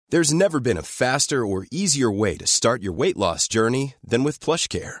There's never been a faster or easier way to start your weight loss journey than with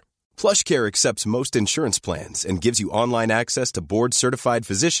PlushCare. PlushCare accepts most insurance plans and gives you online access to board-certified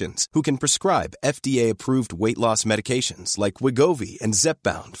physicians who can prescribe FDA-approved weight loss medications like Wegovy and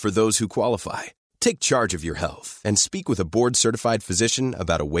Zepbound for those who qualify. Take charge of your health and speak with a board-certified physician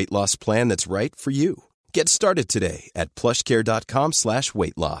about a weight loss plan that's right for you. Get started today at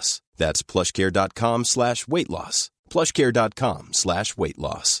plushcare.com/weight loss. That's plushcare.com/weight loss. plushcare.com/weight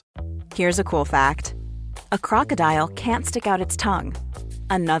loss. Here's a cool fact. A crocodile can't stick out its tongue.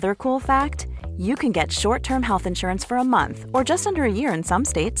 Another cool fact, you can get short-term health insurance for a month or just under a year in some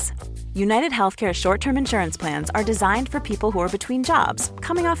states. United Healthcare short-term insurance plans are designed for people who are between jobs,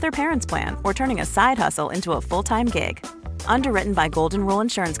 coming off their parents' plan, or turning a side hustle into a full-time gig. Underwritten by Golden Rule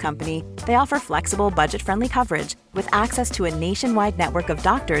Insurance Company, they offer flexible, budget-friendly coverage with access to a nationwide network of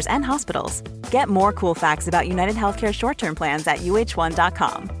doctors and hospitals. Get more cool facts about United Healthcare short-term plans at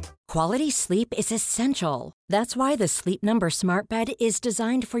uh1.com. Quality sleep is essential. That's why the Sleep Number Smart Bed is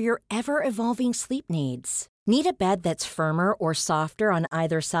designed for your ever-evolving sleep needs. Need a bed that's firmer or softer on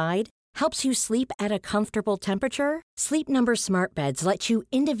either side? Helps you sleep at a comfortable temperature? Sleep Number Smart Beds let you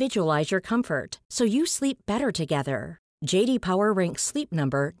individualize your comfort so you sleep better together. J.D. Power ranks Sleep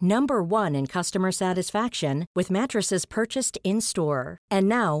Number number 1 in customer satisfaction with mattresses purchased in-store. And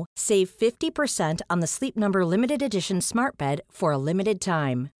now, save 50% on the Sleep Number Limited Edition Smart Bed for a limited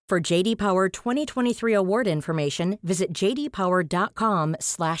time. For J.D. Power 2023 award information, visit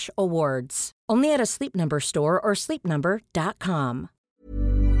jdpower.com/awards. Only at a Sleep Number store or sleepnumber.com.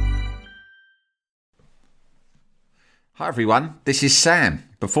 Hi everyone, this is Sam.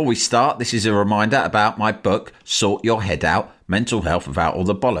 Before we start, this is a reminder about my book, Sort Your Head Out, Mental Health Without All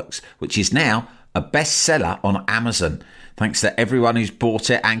the Bollocks, which is now a bestseller on Amazon. Thanks to everyone who's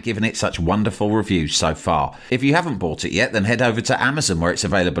bought it and given it such wonderful reviews so far. If you haven't bought it yet, then head over to Amazon where it's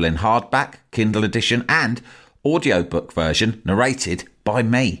available in hardback, Kindle edition and audiobook version narrated by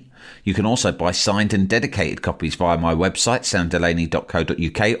me. You can also buy signed and dedicated copies via my website,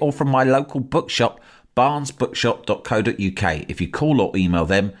 samdelaney.co.uk, or from my local bookshop, barnesbookshop.co.uk. If you call or email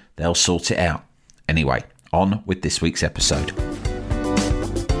them, they'll sort it out. Anyway, on with this week's episode.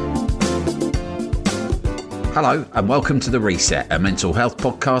 Hello and welcome to The Reset, a mental health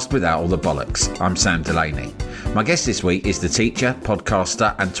podcast without all the bollocks. I'm Sam Delaney. My guest this week is the teacher,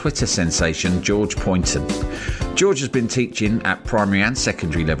 podcaster and Twitter sensation George Pointon. George has been teaching at primary and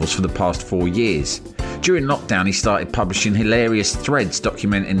secondary levels for the past 4 years. During lockdown, he started publishing hilarious threads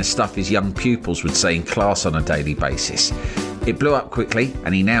documenting the stuff his young pupils would say in class on a daily basis. It blew up quickly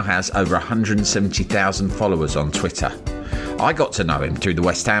and he now has over 170,000 followers on Twitter. I got to know him through the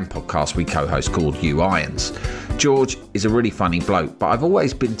West Ham podcast we co-host called You Irons. George is a really funny bloke, but I've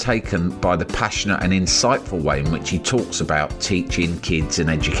always been taken by the passionate and insightful way in which he talks about teaching kids and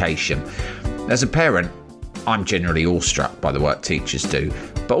education. As a parent, I'm generally awestruck by the work teachers do,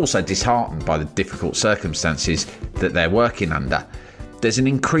 but also disheartened by the difficult circumstances that they're working under. There's an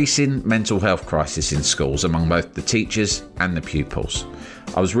increasing mental health crisis in schools among both the teachers and the pupils.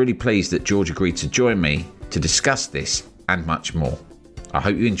 I was really pleased that George agreed to join me to discuss this and much more. I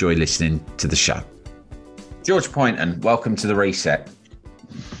hope you enjoy listening to the show. George Pointon, welcome to The Reset.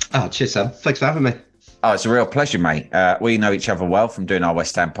 Oh, cheers, Sam. Thanks for having me. Oh, it's a real pleasure, mate. We know each other well from doing our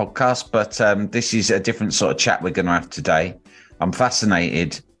West Ham podcast, but this is a different sort of chat we're going to have today. I'm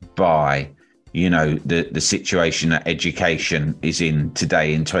fascinated by, the situation that education is in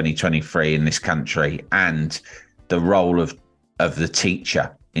today in 2023 in this country and the role of the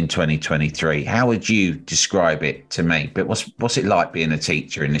teacher in 2023. How would you describe it to me? But what's it like being a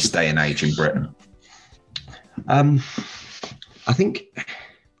teacher in this day and age in Britain? I think,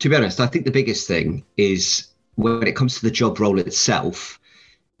 to be honest, I think the biggest thing is when it comes to the job role itself,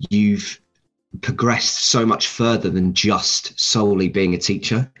 you've progressed so much further than just solely being a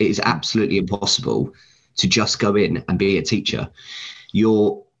teacher. It is absolutely impossible to just go in and be a teacher.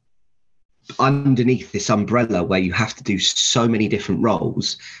 You're underneath this umbrella where you have to do so many different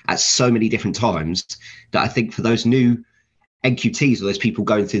roles at so many different times that I think for those new NQTs or those people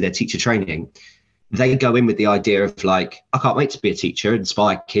going through their teacher training, they go in with the idea of like, I can't wait to be a teacher,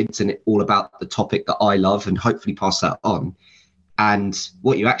 inspire kids, and it's all about the topic that I love and hopefully pass that on. And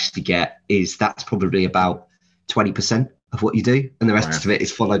what you actually get is that's probably about 20% of what you do. And the rest of it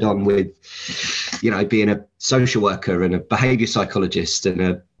is followed on with, being a social worker and a behavior psychologist and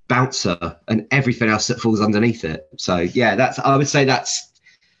a bouncer and everything else that falls underneath it. So yeah, I would say that's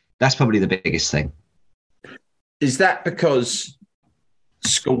probably the biggest thing. Is that because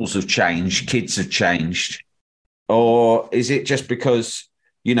schools have changed, kids have changed, or is it just because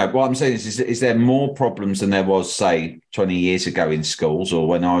You know, what I'm saying is there more problems than there was, say, 20 years ago in schools or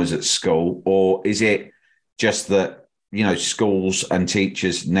when I was at school? Or is it just that, you know, schools and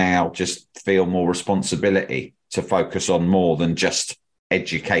teachers now just feel more responsibility to focus on more than just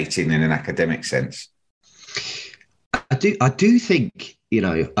educating in an academic sense? I do think, you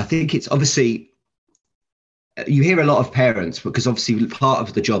know, I think it's obviously, you hear a lot of parents, because obviously part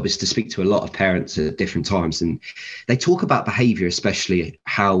of the job is to speak to a lot of parents at different times, and they talk about behavior, especially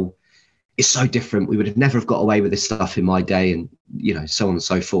how it's so different. We would have never have got away with this stuff in my day, and, you know, so on and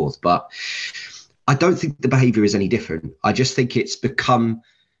so forth. But I don't think the behavior is any different. I just think it's become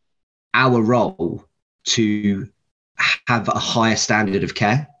our role to have a higher standard of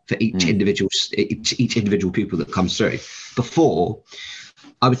care for each individual people that comes through. Before,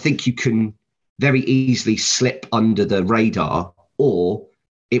 I would think you can very easily slip under the radar, or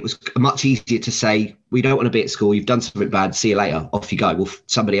it was much easier to say, we don't want to be at school, you've done something bad, see you later, off you go. Well,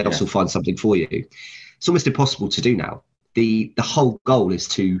 somebody else will find something for you. It's almost impossible to do now. The whole goal is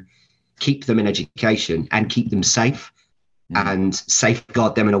to keep them in education and keep them safe and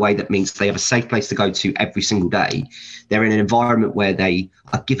safeguard them in a way that means they have a safe place to go to every single day. They're in an environment where they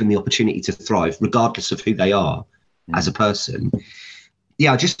are given the opportunity to thrive, regardless of who they are as a person.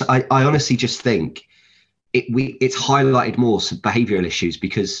 Yeah, I honestly just think it's highlighted more some behavioural issues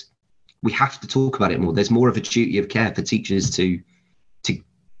because we have to talk about it more. There's more of a duty of care for teachers to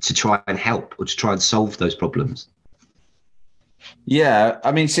try and help or to try and solve those problems. Yeah,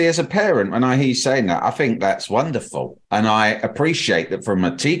 I mean, see, as a parent, when I hear you saying that, I think that's wonderful. And I appreciate that from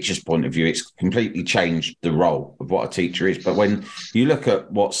a teacher's point of view, it's completely changed the role of what a teacher is. But when you look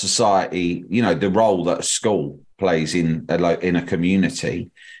at what society, you know, the role that a school plays in a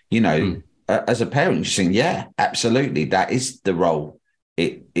community, you know, as a parent, you're saying, yeah, absolutely, that is the role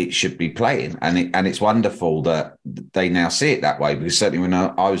it should be playing. And it's wonderful that they now see it that way, because certainly when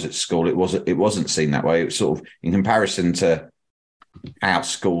I was at school, it wasn't seen that way. It was sort of in comparison to how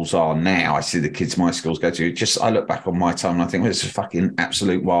schools are now. I see the kids my schools go to. I look back on my time and I think, well, it's a fucking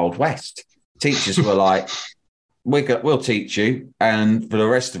absolute Wild West. Teachers were like, we'll teach you, and for the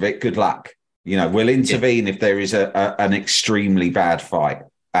rest of it, good luck. You know, we'll intervene if there is an extremely bad fight,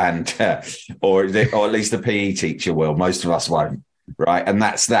 and or at least the PE teacher will. Most of us won't, right? And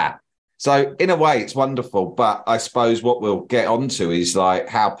that's that. So in a way, it's wonderful. But I suppose what we'll get onto is like,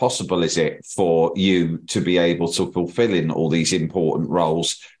 how possible is it for you to be able to fulfill in all these important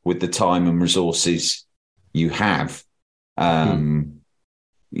roles with the time and resources you have? You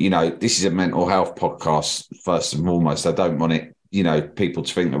know, this is a mental health podcast, first and foremost. I don't want it, you know, people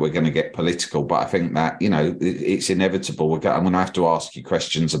to think that we're going to get political, but I think that, you know, it's inevitable. I'm going to have to ask you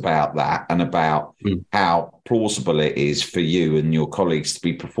questions about that and about how plausible it is for you and your colleagues to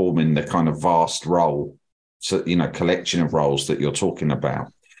be performing the kind of vast role, so, you know, collection of roles that you're talking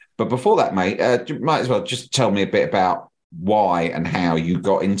about. But before that, mate, you might as well just tell me a bit about why and how you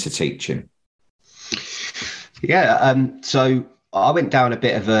got into teaching. Yeah, so I went down a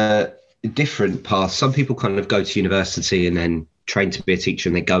bit of a different path. Some people kind of go to university and then train to be a teacher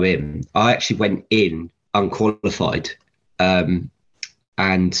and they go in. I actually went in unqualified. And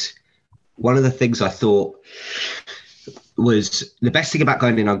one of the things I thought was the best thing about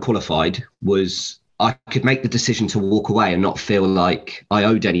going in unqualified was I could make the decision to walk away and not feel like I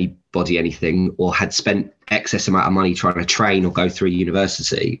owed anybody anything or had spent excess amount of money trying to train or go through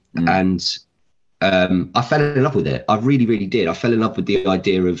university. And I fell in love with it. I really, really did. I fell in love with the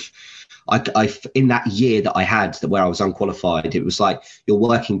idea of, I in that year that I had where I was unqualified, it was like you're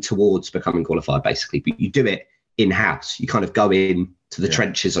working towards becoming qualified, basically, but you do it in-house. You kind of go in to the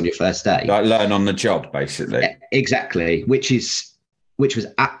trenches on your first day. Like learn on the job, basically. Exactly, which was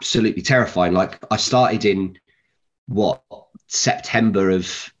absolutely terrifying. Like I started in September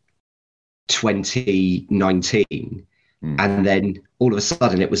of 2019. And then all of a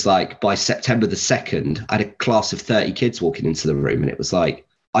sudden it was like by September the 2nd, I had a class of 30 kids walking into the room, and it was like,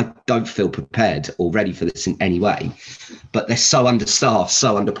 I don't feel prepared or ready for this in any way. But they're so understaffed,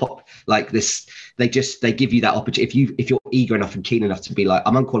 so underpop. Like this, they give you that opportunity. If you're eager enough and keen enough to be like,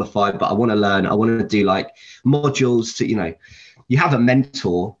 I'm unqualified, but I want to learn. I want to do like modules to, you know, you have a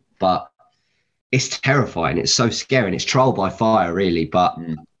mentor, but it's terrifying. It's so scary, and it's trial by fire, really. But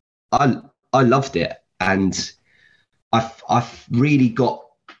I loved it, and I've really got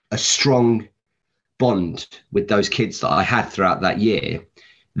a strong bond with those kids that I had throughout that year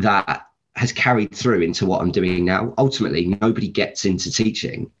that has carried through into what I'm doing now. Ultimately, nobody gets into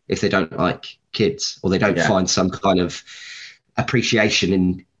teaching if they don't like kids or they don't find some kind of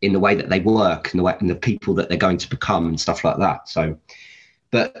appreciation in the way that they work and the people that they're going to become and stuff like that. So,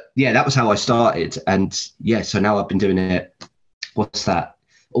 but yeah, that was how I started. And yeah, so now I've been doing it,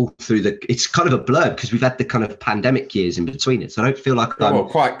 all through it's kind of a blur because we've had the kind of pandemic years in between it. So I don't feel like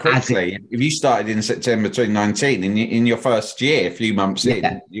quite quickly. If you started in September 2019, in your first year, a few months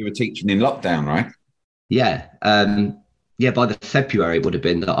in, you were teaching in lockdown, right? Yeah. By the February it would have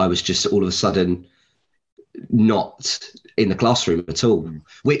been that I was just all of a sudden not in the classroom at all,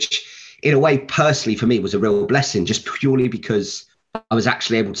 which in a way personally for me was a real blessing, just purely because I was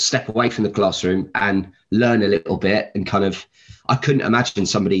actually able to step away from the classroom and learn a little bit and kind of, I couldn't imagine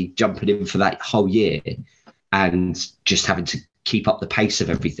somebody jumping in for that whole year and just having to keep up the pace of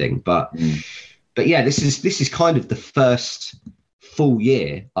everything. But yeah, this is kind of the first full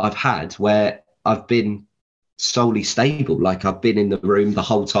year I've had where I've been solely stable. Like I've been in the room the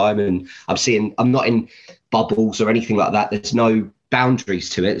whole time and I'm not in bubbles or anything like that. There's no boundaries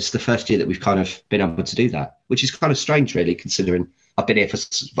to it. It's the first year that we've kind of been able to do that, which is kind of strange really, considering I've been here for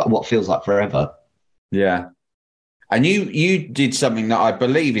what feels like forever. Yeah. And you did something that I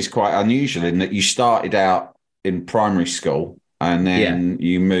believe is quite unusual in that you started out in primary school and then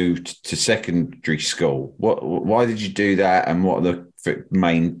you moved to secondary school. Why did you do that, and what are the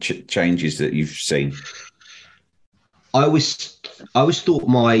main changes that you've seen? I always thought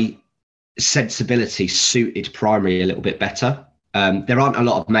my sensibility suited primary a little bit better. There aren't a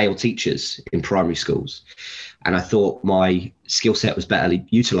lot of male teachers in primary schools, and I thought my skill set was better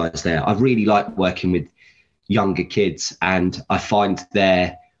utilised there. I really like working with younger kids, and I find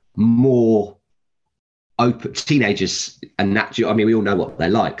they're more open. Teenagers and natural. I mean, we all know what they're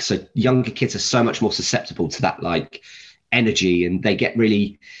like. So younger kids are so much more susceptible to that like energy, and they get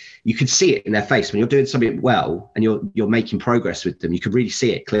really. You can see it in their face when you're doing something well and you're making progress with them. You can really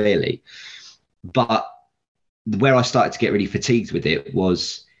see it clearly. But where I started to get really fatigued with it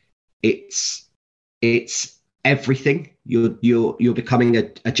was it's everything. You're becoming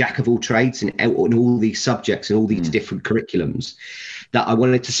a jack of all trades in all these subjects and all these different curriculums that I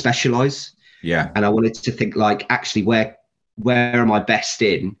wanted to specialize. Yeah. And I wanted to think like, actually, where am I best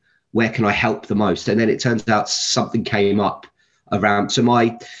in? Where can I help the most? And then it turns out something came up around. So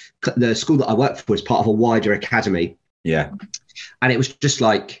the school that I work for is part of a wider academy. Yeah. And it was just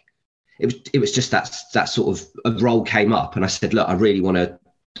like, it was just that sort of a role came up, and I said, look, I really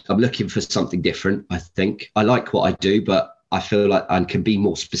I'm looking for something different. I think I like what I do, but I feel like I can be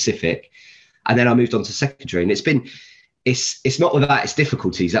more specific. And then I moved on to secondary, and it's not without its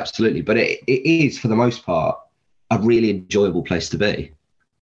difficulties, absolutely, but it is for the most part a really enjoyable place to be.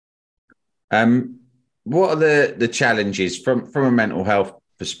 What are the challenges from a mental health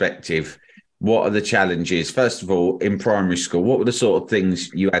perspective? What are the challenges? First of all, in primary school, what were the sort of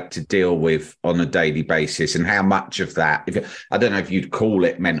things you had to deal with on a daily basis, and how much of that, I don't know if you'd call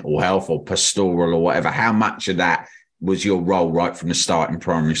it mental health or pastoral or whatever, how much of that was your role right from the start in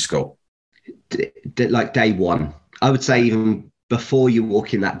primary school? Like day one, I would say even before you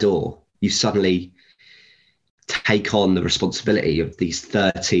walk in that door, you suddenly take on the responsibility of these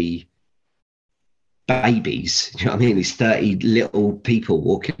 30 babies, you know what I mean? These 30 little people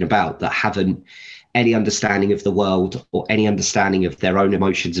walking about that haven't any understanding of the world or any understanding of their own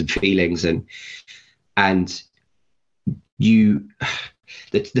emotions and feelings. And you,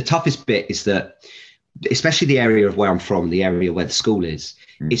 the toughest bit is that, especially the area of where I'm from, the area where the school is,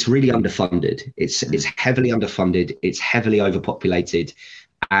 it's really underfunded. It's heavily underfunded. It's heavily overpopulated,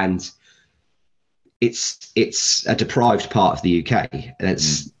 and it's a deprived part of the UK.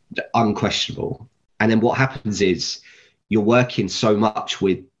 That's unquestionable. And then what happens is you're working so much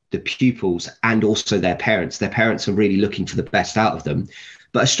with the pupils and also their parents. Their parents are really looking for the best out of them,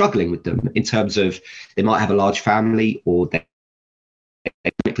 but are struggling with them in terms of they might have a large family, or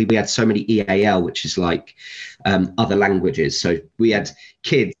we had so many EAL, which is like other languages. So we had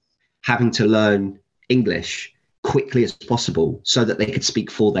kids having to learn English quickly as possible so that they could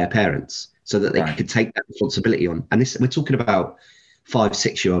speak for their parents, so that they could take that responsibility on. And we're talking about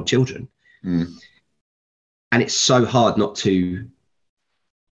 5-6-year-old children. And it's so hard not to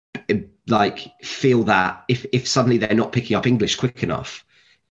like feel that if suddenly they're not picking up English quick enough,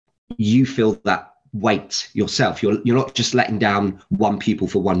 you feel that weight yourself. You're not just letting down one pupil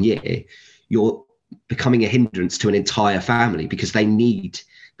for 1 year. You're becoming a hindrance to an entire family because they need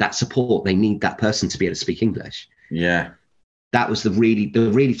that support. They need that person to be able to speak English. Yeah. That was the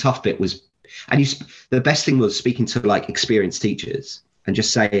really tough bit was, and the best thing was speaking to like experienced teachers and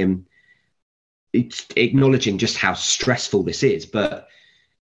just saying, acknowledging just how stressful this is, but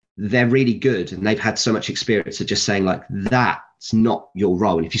they're really good and they've had so much experience of just saying like, that's not your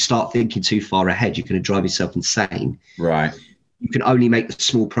role. And if you start thinking too far ahead, you're going to drive yourself insane. Right. You can only make the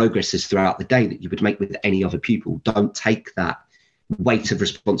small progresses throughout the day that you would make with any other pupil. Don't take that weight of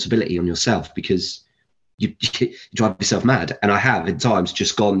responsibility on yourself, because you drive yourself mad. And I have in times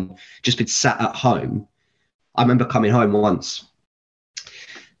just been sat at home. I remember coming home once,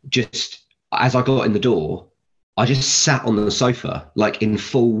 just as I got in the door, I just sat on the sofa, like in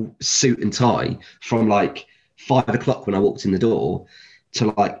full suit and tie, from like 5 o'clock when I walked in the door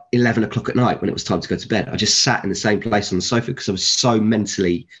to like 11 o'clock at night when it was time to go to bed. I just sat in the same place on the sofa because I was so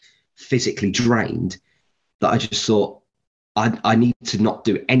mentally, physically drained that I just thought I need to not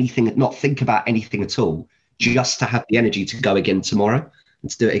do anything, not think about anything at all, just to have the energy to go again tomorrow and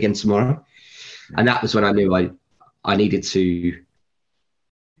to do it again tomorrow. And that was when I knew I needed to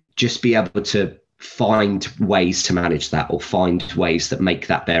just be able to find ways to manage that, or find ways that make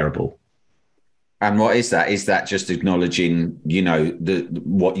that bearable. And what is that? Is that just acknowledging,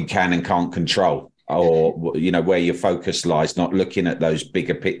 what you can and can't control, or, where your focus lies, not looking at those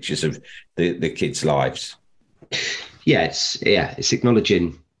bigger pictures of the kids' lives? It's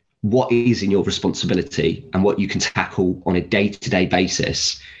acknowledging what is in your responsibility and what you can tackle on a day-to-day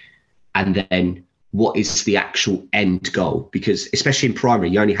basis. And then what is the actual end goal? Because especially in primary,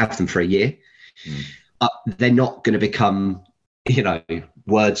 you only have them for a year. They're not going to become,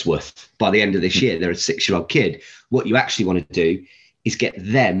 Wordsworth by the end of this year. They're a 6-year-old kid. What you actually want to do is get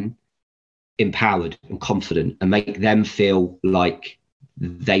them empowered and confident and make them feel like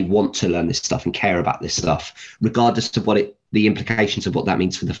they want to learn this stuff and care about this stuff, regardless of the implications of what that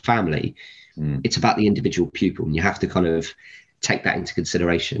means for the family. It's about the individual pupil, and you have to kind of take that into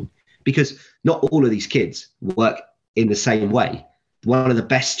consideration, because not all of these kids work in the same way. One of the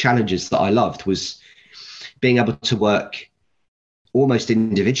best challenges that I loved was being able to work almost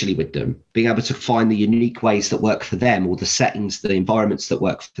individually with them, being able to find the unique ways that work for them, or the settings, the environments that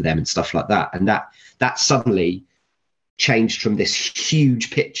work for them and stuff like that. And that suddenly changed from this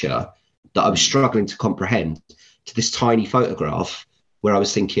huge picture that I was struggling to comprehend to this tiny photograph where I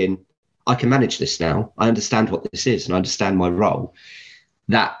was thinking, I can manage this now. I understand what this is and I understand my role.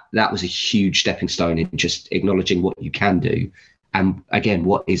 That was a huge stepping stone in just acknowledging what you can do, and again,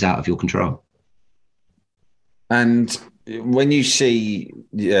 what is out of your control. And when you see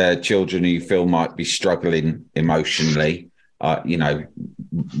children who you feel might be struggling emotionally,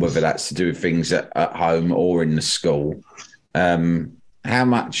 whether that's to do with things at home or in the school,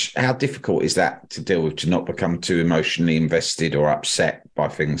 how difficult is that to deal with, to not become too emotionally invested or upset by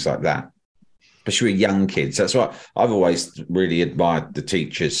things like that? Especially with young kids. That's why I've always really admired the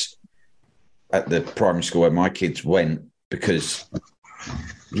teachers at the primary school where my kids went, because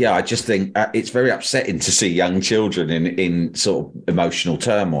I just think it's very upsetting to see young children in sort of emotional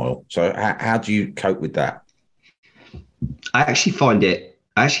turmoil. So how do you cope with that? I actually found it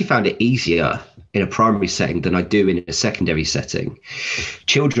easier in a primary setting than I do in a secondary setting.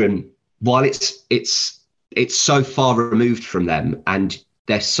 Children, while it's so far removed from them and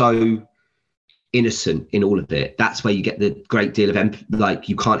they're so innocent in all of it, that's where you get the great deal of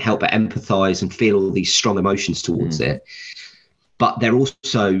you can't help but empathize and feel all these strong emotions towards it. But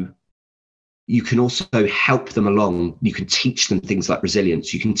you can also help them along. You can teach them things like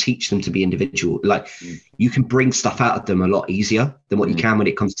resilience. You can teach them to be individual. You can bring stuff out of them a lot easier than what you can when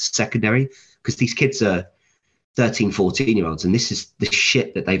it comes to secondary, because these kids are 13, 14-year-olds, and this is the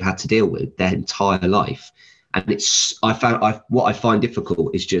shit that they've had to deal with their entire life. And what I find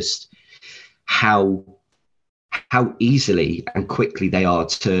difficult is just how easily and quickly they are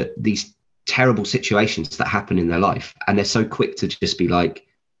to these terrible situations that happen in their life, and they're so quick to just be like,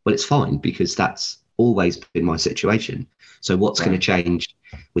 well, it's fine because that's always been my situation, so what's going to change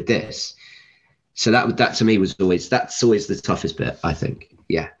with this? So that to me was always the toughest bit, I think.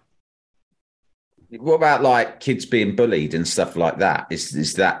 What about kids being bullied and stuff like that?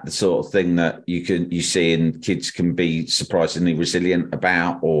 Is that the sort of thing that you see and kids can be surprisingly resilient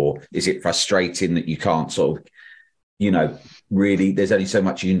about, or is it frustrating that you can't sort of, really, there's only so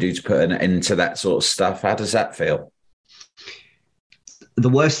much you can do to put an end to that sort of stuff? How does that feel? The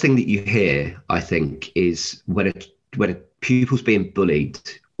worst thing that you hear, I think, is when a pupil's being bullied,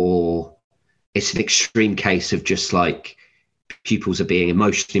 or it's an extreme case of just pupils are being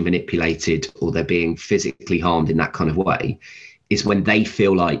emotionally manipulated or they're being physically harmed in that kind of way, is when they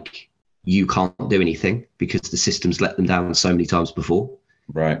feel like you can't do anything because the system's let them down so many times before.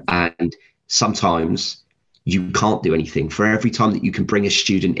 Right. And sometimes you can't do anything. For every time that you can bring a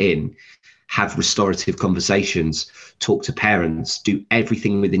student in, have restorative conversations, talk to parents, do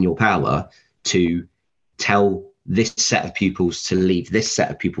everything within your power to tell this set of pupils to leave this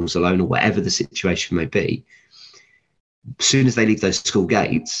set of pupils alone, or whatever the situation may be, as soon as they leave those school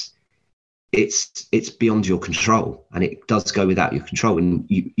gates, it's beyond your control, and it does go without your control. And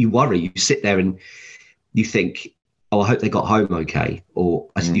you worry, you sit there and you think, oh, I hope they got home okay. Or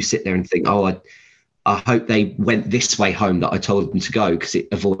you sit there and think, oh, I hope they went this way home that I told them to go, because it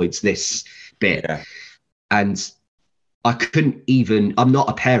avoids this bit. Yeah. And I couldn't even, I'm not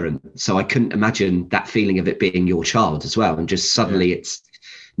a parent, so I couldn't imagine that feeling of it being your child as well. And just suddenly it's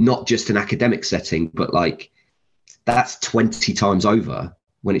not just an academic setting, but like that's 20 times over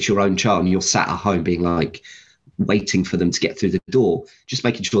when it's your own child and you're sat at home being like waiting for them to get through the door, just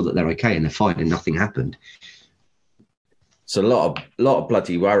making sure that they're okay and they're fine and nothing happened. It's a lot of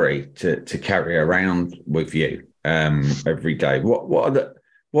bloody worry to carry around with you every day. What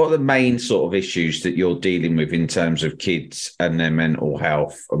are the main sort of issues that you're dealing with in terms of kids and their mental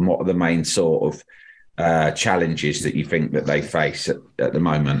health, and what are the main sort of challenges that you think that they face at the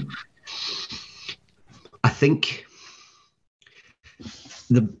moment? I think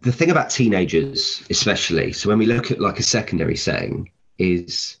the thing about teenagers, especially, so when we look at like a secondary setting,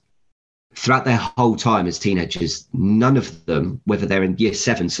 is throughout their whole time as teenagers, none of them, whether they're in year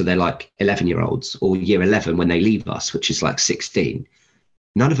 7, so they're like 11-year-olds, or year 11 when they leave us, which is like 16,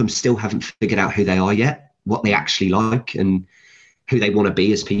 none of them still haven't figured out who they are yet, what they actually like and who they want to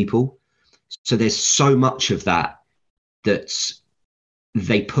be as people. So there's so much of that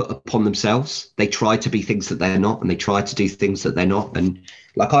they put upon themselves. They try to be things that they're not, and they try to do things that they're not. And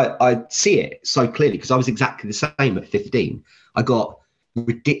like I see it so clearly because I was exactly the same at 15. I got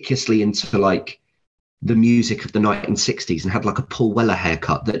ridiculously into like the music of the 1960s and had like a Paul Weller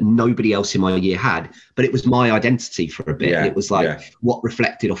haircut that nobody else in my year had, but it was my identity for a bit. Yeah, it was like what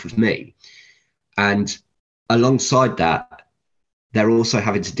reflected off of me. And alongside that, they're also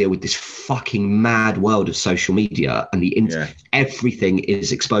having to deal with this fucking mad world of social media, and everything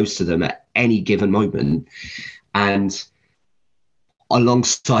is exposed to them at any given moment. And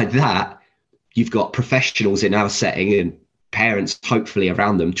alongside that, you've got professionals in our setting and parents hopefully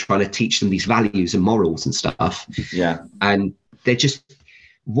around them trying to teach them these values and morals and stuff. Yeah. And they're just,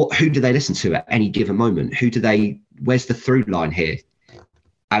 who do they listen to at any given moment? Where's the through line here?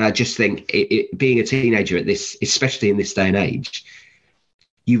 And I just think being a teenager at this, especially in this day and age,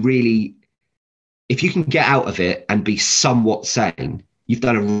 you really, if you can get out of it and be somewhat sane, you've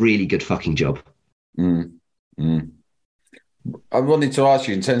done a really good fucking job. I wanted to ask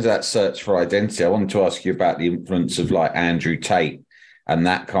you, in terms of that search for identity, I wanted to ask you about the influence of like Andrew Tate and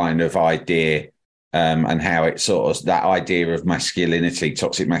that kind of idea, and how it sort of, that idea of masculinity,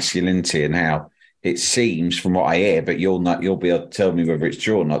 toxic masculinity, and how it seems, from what I hear, but you'll be able to tell me whether it's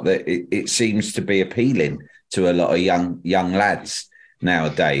true or not, that it seems to be appealing to a lot of young lads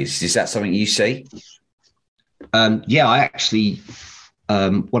nowadays. Is that something you see? Yeah, I actually,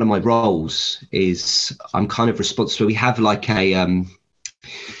 one of my roles is I'm kind of responsible. We have like a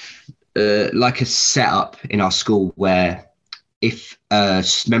setup in our school where if a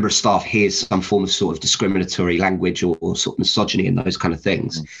member of staff hears some form of sort of discriminatory language or sort of misogyny and those kind of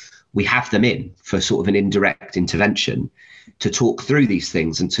things, we have them in for sort of an indirect intervention to talk through these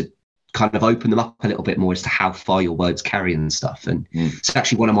things and to kind of open them up a little bit more as to how far your words carry and stuff. And it's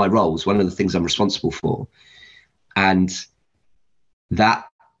actually one of my roles, one of the things I'm responsible for. And that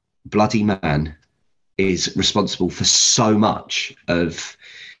bloody man is responsible for so much of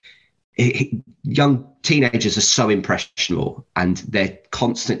young teenagers are so impressionable and they're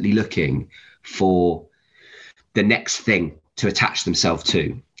constantly looking for the next thing to attach themselves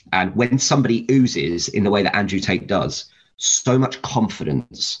to. And when somebody oozes in the way that Andrew Tate does, so much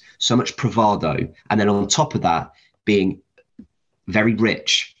confidence, so much bravado, and then on top of that, being very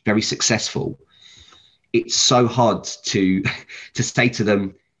rich, very successful, it's so hard to say to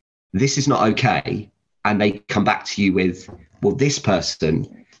them, this is not okay. And they come back to you with, well, this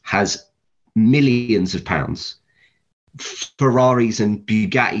person has millions of pounds, Ferraris and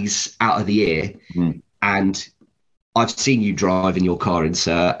Bugattis out of the ear. And I've seen you drive in your car,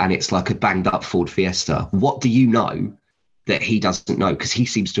 and it's like a banged up Ford Fiesta. What do you know that he doesn't know? Because he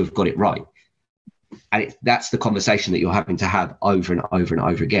seems to have got it right. And that's the conversation that you're having to have over and over and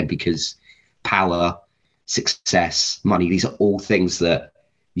over again, because power, success, money, these are all things that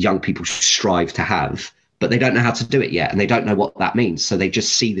young people strive to have, but they don't know how to do it yet. And they don't know what that means. So they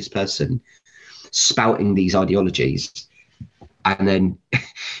just see this person spouting these ideologies. And then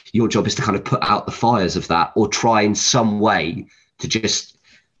your job is to kind of put out the fires of that, or try in some way to just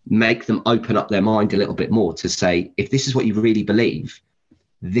make them open up their mind a little bit more to say, if this is what you really believe,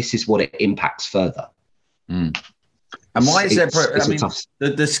 this is what it impacts further. And why is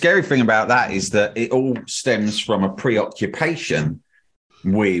the scary thing about that is that it all stems from a preoccupation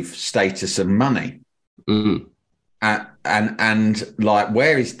with status and money. And like,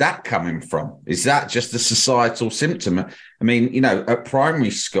 where is that coming from? Is that just a societal symptom? I mean, at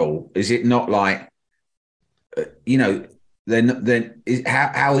primary school, is it not like,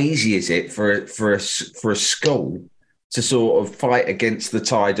 how easy is it for a school to sort of fight against the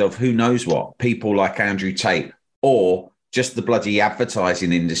tide of who knows what, people like Andrew Tate, or just the bloody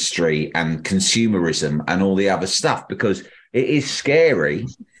advertising industry and consumerism and all the other stuff? Because it is scary.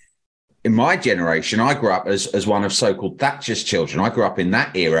 In my generation, I grew up as one of so-called Thatcher's children. I grew up in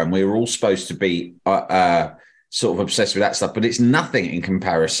that era, and we were all supposed to be sort of obsessed with that stuff. But it's nothing in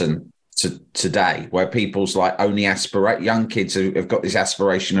comparison to today, where people's like only young kids have got this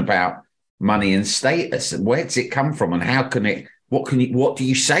aspiration about money and status. And where does it come from? And how can it? What do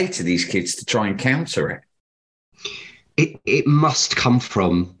you say to these kids to try and counter it? It must come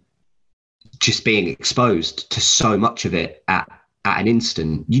from just being exposed to so much of it at an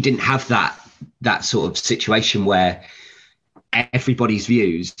instant. You didn't have that sort of situation where everybody's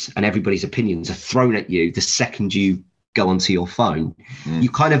views and everybody's opinions are thrown at you the second you go onto your phone. You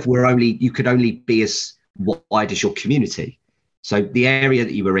kind of you could only be as wide as your community. So the area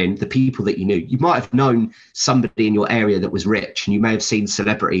that you were in, the people that you knew, you might have known somebody in your area that was rich, and you may have seen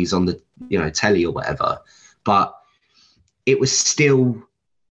celebrities on the telly or whatever, but there was still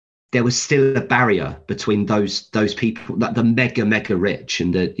a barrier between those people, like the mega rich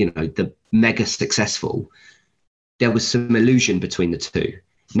and the mega successful. There was some illusion between the two.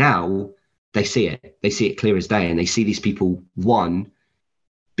 Now they see it clear as day, and they see these people, one,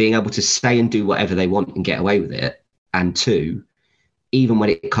 being able to say and do whatever they want and get away with it, and two, even when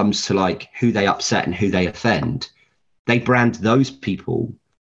it comes to like who they upset and who they offend, they brand those people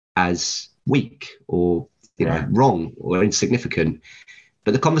as weak or wrong or insignificant.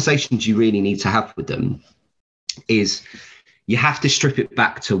 But the conversations you really need to have with them is you have to strip it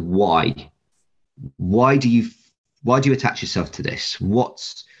back to why. Why do you attach yourself to this?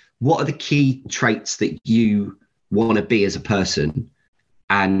 What are the key traits that you want to be as a person,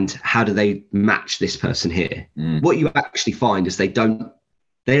 and how do they match this person here? What you actually find is they don't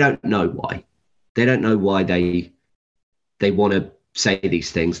know why. They don't know why they want to say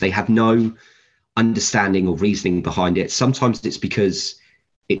these things. They have no understanding or reasoning behind it. Sometimes it's because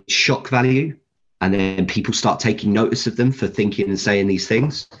it's shock value, and then people start taking notice of them for thinking and saying these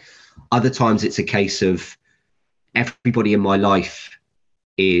things. Other times it's a case of everybody in my life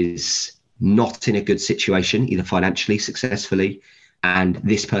is not in a good situation, either financially, successfully, and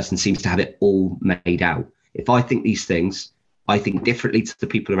this person seems to have it all made out. If I think these things, I think differently to the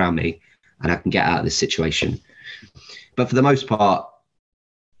people around me, and I can get out of this situation. But for the most part,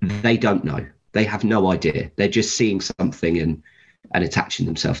 they don't know. They have no idea. They're just seeing something and attaching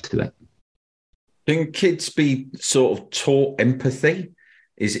themselves to it. Can kids be sort of taught empathy?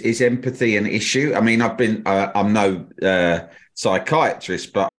 Is empathy an issue? I mean, I'm no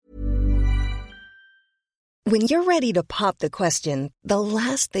psychiatrist, but when you're ready to pop the question, the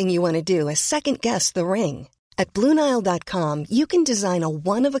last thing you want to do is second guess the ring. At BlueNile.com, you can design a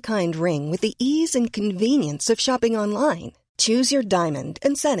one-of-a-kind ring with the ease and convenience of shopping online. Choose your diamond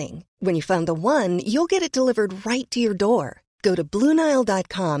and setting. When you find the one, you'll get it delivered right to your door. Go to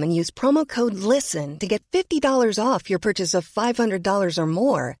BlueNile.com and use promo code LISTEN to get $50 off your purchase of $500 or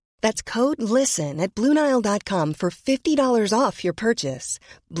more. That's code LISTEN at BlueNile.com for $50 off your purchase.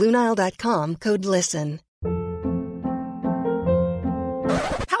 BlueNile.com, code LISTEN.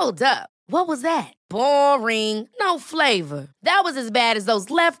 Hold up. What was that? Boring. No flavor. That was as bad as those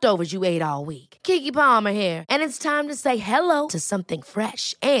leftovers you ate all week. Keke Palmer here. And it's time to say hello to something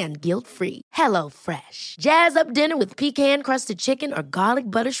fresh and guilt-free. Hello Fresh. Jazz up dinner with pecan-crusted chicken or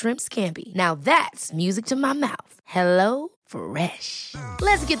garlic butter shrimp scampi. Now that's music to my mouth. Hello Fresh.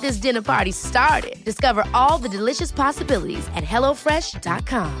 Let's get this dinner party started. Discover all the delicious possibilities at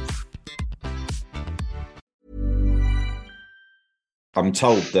HelloFresh.com. I'm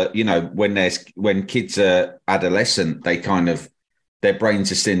told that, when kids are adolescent, they kind of, their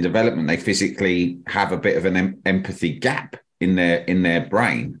brains are still in development. They physically have a bit of an empathy gap in their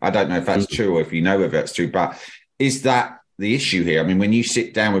brain. I don't know if that's true or if you know if that's true, but is that the issue here? I mean, when you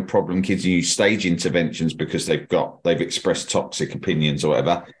sit down with problem kids and you stage interventions because they've expressed toxic opinions or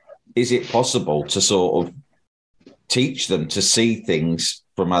whatever, is it possible to sort of teach them to see things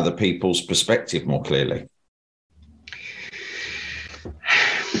from other people's perspective more clearly?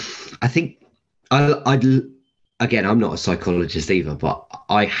 I think again, I'm not a psychologist either, but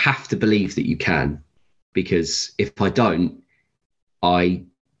I have to believe that you can, because if I don't,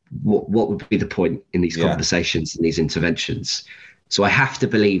 what would be the point in these conversations and these interventions? So I have to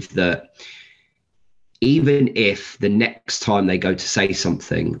believe that even if the next time they go to say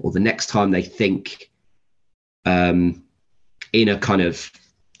something, or the next time they think in a kind of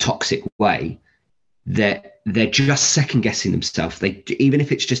toxic way, that they're just second guessing themselves. Even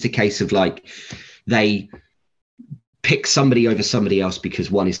if it's just a case of like they pick somebody over somebody else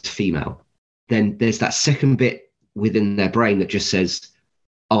because one is female, then there's that second bit within their brain that just says,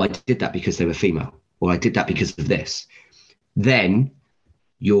 oh, I did that because they were female, or I did that because of this. Then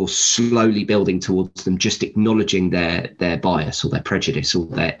you're slowly building towards them just acknowledging their bias or their prejudice or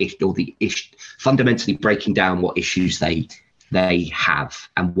fundamentally breaking down what issues they have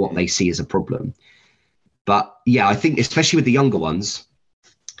and what they see as a problem. But yeah, I think especially with the younger ones,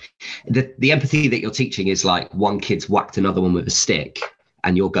 the empathy that you're teaching is like one kid's whacked another one with a stick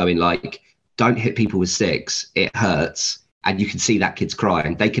and you're going like, don't hit people with sticks, it hurts. And you can see that kid's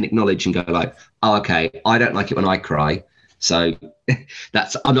crying. They can acknowledge and go like, oh, okay, I don't like it when I cry. So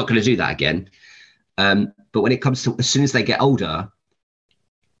I'm not going to do that again. But when it comes to, as soon as they get older,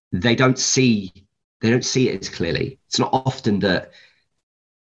 they don't see it as clearly. It's not often that,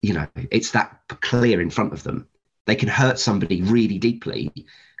 it's that clear in front of them. They can hurt somebody really deeply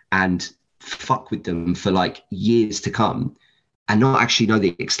and fuck with them for like years to come and not actually know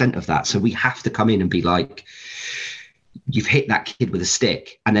the extent of that. So we have to come in and be like, you've hit that kid with a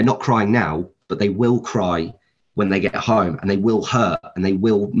stick, and they're not crying now, but they will cry when they get home, and they will hurt, and they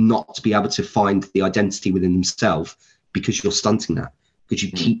will not be able to find the identity within themselves because you're stunting that, because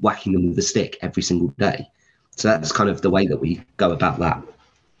you keep whacking them with a stick every single day. So that's kind of the way that we go about that.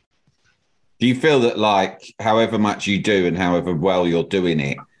 Do you feel that, like, however much you do and however well you're doing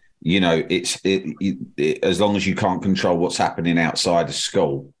it, as long as you can't control what's happening outside of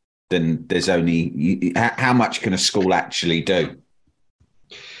school, then there's only how much can a school actually do?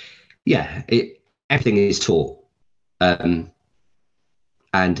 Yeah, everything is taught, and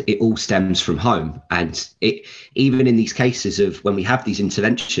it all stems from home. And even in these cases of when we have these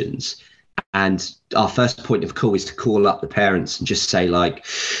interventions, and our first point of call is to call up the parents and just say like,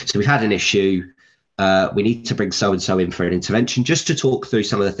 so we've had an issue, we need to bring so-and-so in for an intervention just to talk through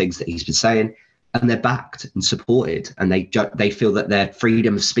some of the things that he's been saying. And they're backed and supported, and they feel that their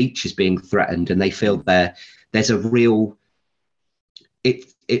freedom of speech is being threatened, and they feel there's a real.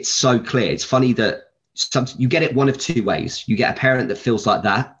 It's so clear. It's funny that you get it one of two ways. You get a parent that feels like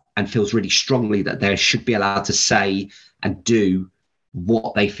that and feels really strongly that they should be allowed to say and do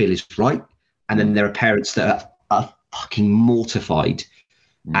what they feel is right, and then there are parents that are fucking mortified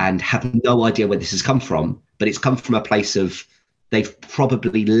and have no idea where this has come from, but it's come from a place of. They've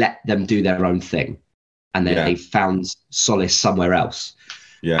probably let them do their own thing, and then they've found solace somewhere else.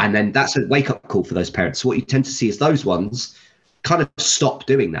 Yeah. And then that's a wake-up call for those parents. So what you tend to see is those ones kind of stop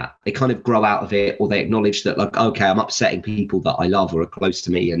doing that. They kind of grow out of it, or they acknowledge that, like, okay, I'm upsetting people that I love or are close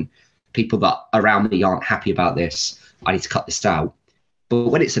to me, and people that around me aren't happy about this. I need to cut this out. But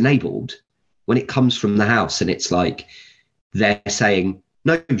when it's enabled, when it comes from the house and it's like they're saying,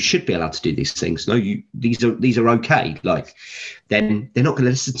 no, you should be allowed to do these things. No, these are okay. Like, then they're not going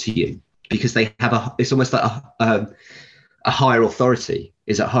to listen to you because they have it's almost like a higher authority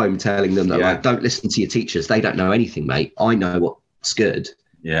is at home telling them that like, don't listen to your teachers. They don't know anything, mate. I know what's good.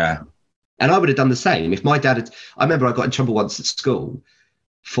 Yeah. And I would have done the same if my dad I remember I got in trouble once at school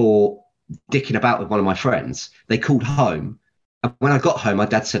for dicking about with one of my friends. They called home. And when I got home, my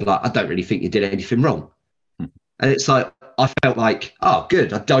dad said, like, I don't really think you did anything wrong. And it's like, I felt like, oh,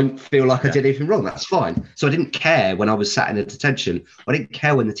 good. I don't feel like I did anything wrong. That's fine. So I didn't care when I was sat in a detention. I didn't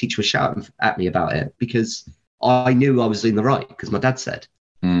care when the teacher was shouting at me about it because I knew I was in the right because my dad said.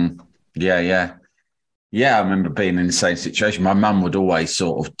 Yeah. I remember being in the same situation. My mum would always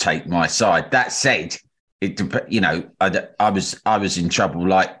sort of take my side. That said, I was in trouble,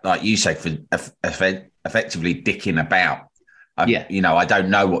 like you say, for effectively dicking about. I don't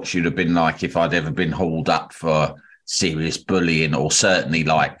know what she'd have been like if I'd ever been hauled up for serious bullying or certainly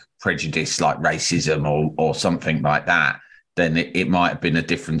like prejudice, like racism or something like that. Then it might have been a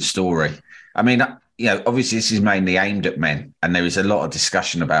different story. I mean, obviously this is mainly aimed at men, and there is a lot of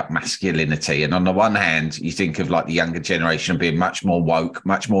discussion about masculinity. And on the one hand, you think of like the younger generation being much more woke,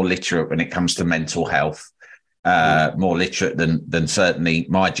 much more literate when it comes to mental health, more literate than certainly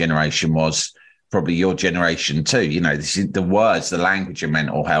my generation was. Probably your generation too. This is the words, the language of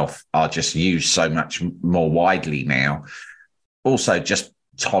mental health are just used so much more widely now. Also just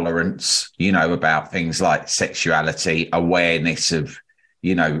tolerance, about things like sexuality, awareness of,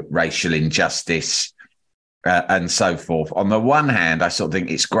 racial injustice and so forth. On the one hand, I sort of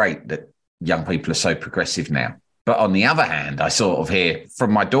think it's great that young people are so progressive now. But on the other hand, I sort of hear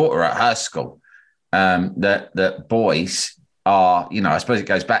from my daughter at her school that boys are, I suppose it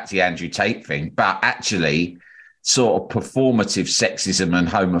goes back to the Andrew Tate thing, but actually sort of performative sexism and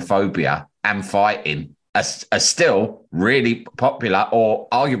homophobia and fighting are still really popular, or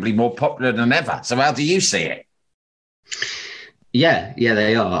arguably more popular than ever. So how do you see it? Yeah,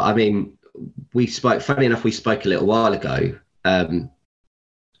 they are. I mean, we spoke, funny enough, we spoke a little while ago, and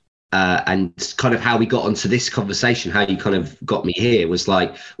kind of how we got onto this conversation, how you kind of got me here was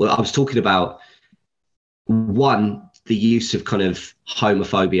like, well, I was talking about one, the use of kind of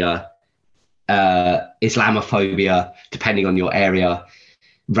homophobia, Islamophobia, depending on your area,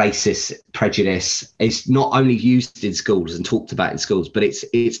 racist prejudice is not only used in schools and talked about in schools, but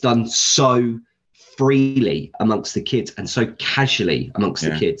it's done so freely amongst the kids and so casually amongst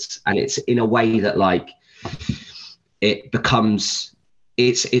the kids, and it's in a way that like it becomes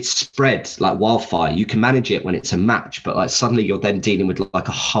it's spread like wildfire. You can manage it when it's a match, but like suddenly you're then dealing with like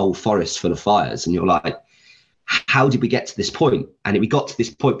a whole forest full of fires, and you're like, how did we get to this point? And we got to this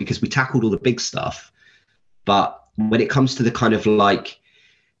point because we tackled all the big stuff, but when it comes to the kind of like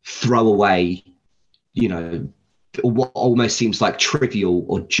throwaway, you know, what almost seems like trivial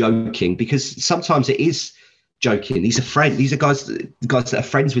or joking, because sometimes it is joking. These are guys that are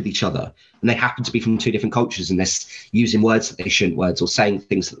friends with each other, and they happen to be from two different cultures, and they're using words that they shouldn't words or saying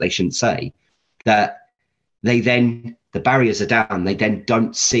things that they shouldn't say, that they then, the barriers are down, they then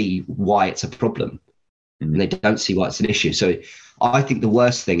don't see why it's a problem, and they don't see why it's an issue. So I think the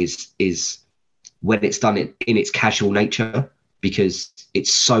worst thing is when it's done in its casual nature, because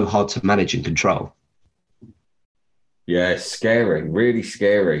it's so hard to manage and control. Yeah, it's scary, really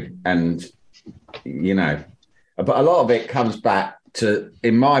scary. And, you know, but a lot of it comes back to,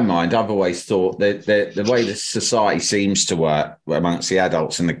 in my mind, I've always thought that the way the society seems to work amongst the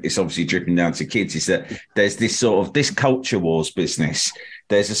adults, and it's obviously dripping down to kids, is that there's this sort of, this culture wars business.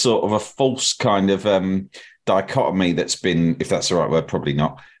 There's a sort of a false kind of dichotomy that's been, if that's the right word, probably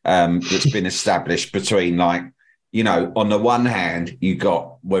not, that's been established between, like, you know, on the one hand, you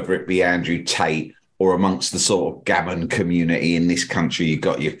got, whether it be Andrew Tate or amongst the sort of gammon community in this country, you've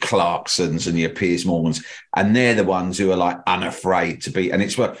got your Clarksons and your Piers Morgans, and they're the ones who are like unafraid to be. And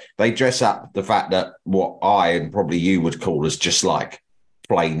it's where they dress up the fact that what I and probably you would call as just like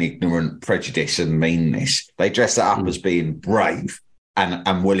plain ignorant prejudice and meanness. They dress that up as being brave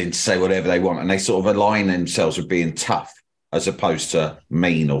and willing to say whatever they want. And they sort of align themselves with being tough as opposed to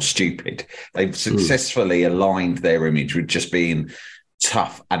mean or stupid. They've successfully aligned their image with just being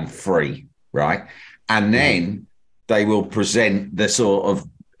tough and free, right? And then they will present the sort of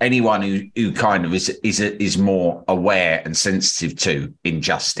anyone who kind of is more aware and sensitive to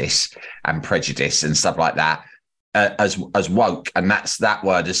injustice and prejudice and stuff like that as woke. And that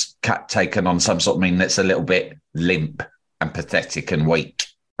word is taken on some sort of meaning that's a little bit limp and pathetic and weak,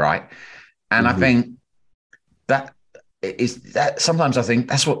 right? And I think that sometimes I think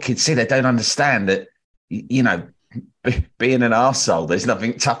that's what kids see. They don't understand that, you know, being an arsehole, there's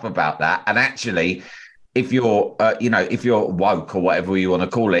nothing tough about that. And actually, if you're, if you're woke or whatever you want to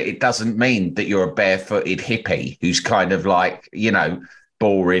call it, it doesn't mean that you're a barefooted hippie who's kind of like, you know,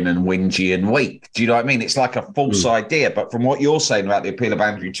 boring and whingy and weak. Do you know what I mean? It's like a false idea. But from what you're saying about the appeal of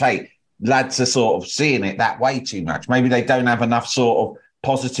Andrew Tate, lads are sort of seeing it that way too much. Maybe they don't have enough sort of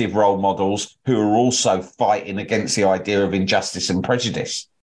positive role models who are also fighting against the idea of injustice and prejudice.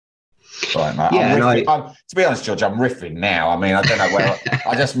 Right, mate. Yeah, to be honest, George, I'm riffing now. I mean, I don't know where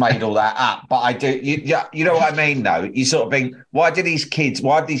I just made all that up, but I do. You know what I mean, though. You sort of think, why have these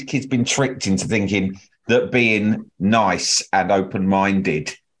kids been tricked into thinking that being nice and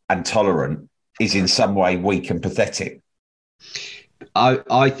open-minded and tolerant is in some way weak and pathetic?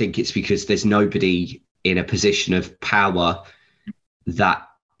 I think it's because there's nobody in a position of power that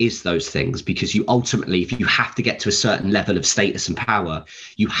is those things, because you ultimately, if you have to get to a certain level of status and power,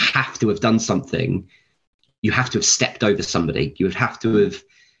 you have to have done something. You have to have stepped over somebody. You would have to have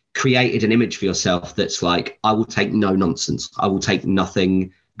created an image for yourself that's like, I will take no nonsense. I will take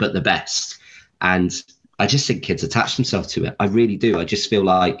nothing but the best. And I just think kids attach themselves to it. I really do. I just feel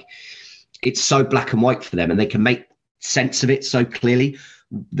like it's so black and white for them, and they can make sense of it so clearly.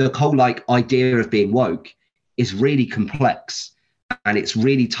 The whole like idea of being woke is really complex. And it's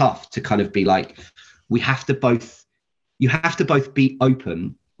really tough to kind of be like, you have to both be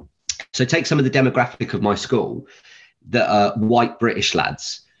open. So take some of the demographic of my school that are white British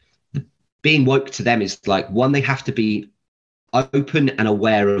lads. Being woke to them is like, one, they have to be open and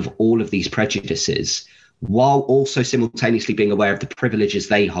aware of all of these prejudices, while also simultaneously being aware of the privileges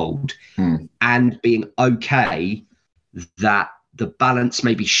they hold, and being okay that the balance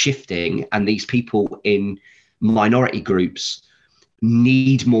may be shifting, and these people in minority groups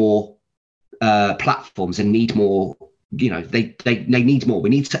need more platforms and need more, you know, they need more.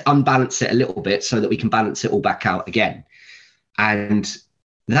 We need to unbalance it a little bit so that we can balance it all back out again. And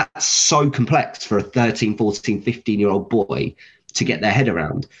that's so complex for a 13, 14, 15-year-old boy to get their head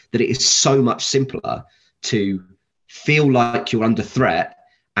around, that it is so much simpler to feel like you're under threat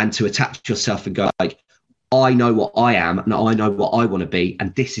and to attach yourself and go like, I know what I am and I know what I want to be,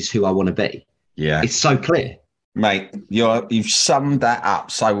 and this is who I want to be. Yeah. It's so clear. Mate, you've summed that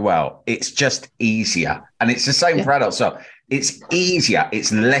up so well. It's just easier. And it's the same for adults. So it's easier.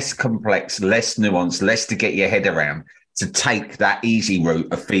 It's less complex, less nuanced, less to get your head around, to take that easy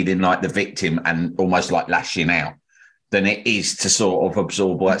route of feeling like the victim and almost like lashing out than it is to sort of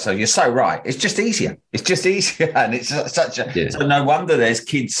absorb all that. So you're so right. It's just easier. It's just easier. And it's such a, so no wonder there's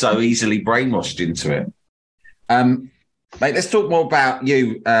kids so easily brainwashed into it. Mate, let's talk more about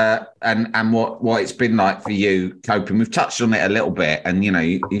you and what it's been like for you coping. We've touched on it a little bit, and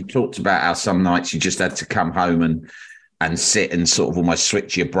you talked about how some nights you just had to come home and sit and sort of almost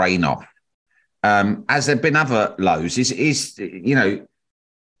switch your brain off. Has there been other lows? Is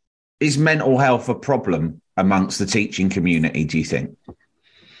mental health a problem amongst the teaching community, do you think?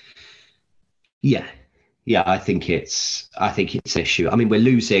 Yeah, I think it's an issue. I mean, we're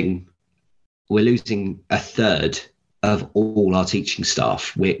losing a third of all our teaching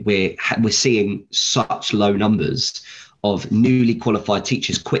staff. We're seeing such low numbers of newly qualified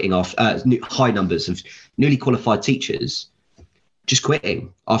teachers quitting off, high numbers of newly qualified teachers just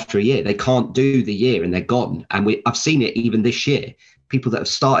quitting after a year. They can't do the year and they're gone. And I've seen it even this year. People that have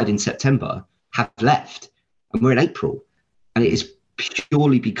started in September have left, and we're in April. And it is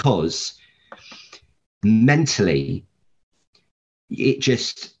purely because mentally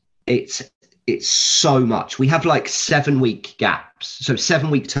it's so much. We have like 7-week gaps. So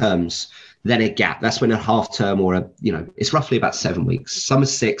 7-week terms, then a gap. That's when a half term or it's roughly about 7 weeks. Some are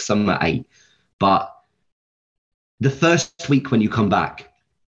 6, some are 8. But the first week when you come back,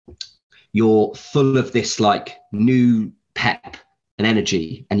 you're full of this like new pep and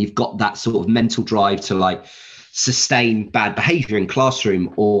energy. And you've got that sort of mental drive to like sustain bad behavior in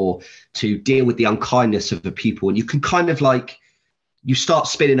classroom or to deal with the unkindness of a pupil. And you can kind of like, you start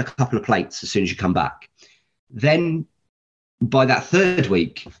spinning a couple of plates as soon as you come back. Then by that 3rd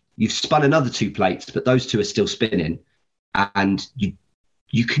week, you've spun another 2 plates, but those 2 are still spinning. And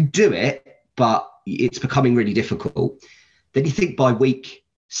you can do it, but it's becoming really difficult. Then you think by week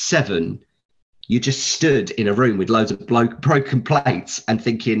 7, you just stood in a room with loads of broken plates and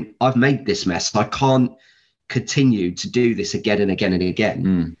thinking, I've made this mess. I can't continue to do this again and again and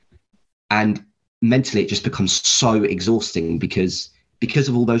again. And mentally, it just becomes so exhausting because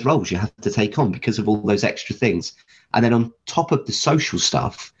of all those roles you have to take on, because of all those extra things. And then on top of the social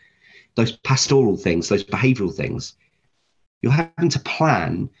stuff, those pastoral things, those behavioural things, you're having to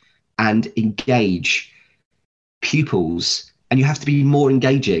plan and engage pupils, and you have to be more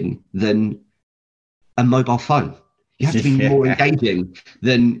engaging than a mobile phone. You have to be more engaging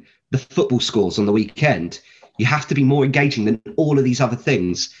than the football scores on the weekend. You have to be more engaging than all of these other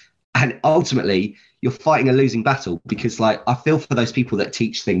things. And ultimately, you're fighting a losing battle because, like, I feel for those people that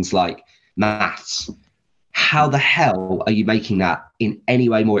teach things like maths. How the hell are you making that in any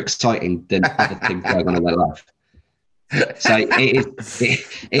way more exciting than other things going on in their life? So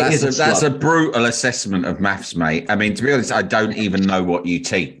that's a brutal assessment of maths, mate. I mean, to be honest, I don't even know what you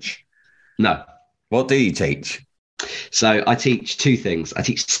teach. No. What do you teach? So I teach 2 things. I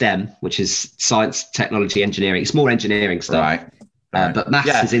teach STEM, which is science, technology, engineering. It's more engineering stuff. Right. But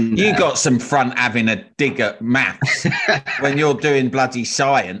maths is in there. You got some front having a dig at maths when you're doing bloody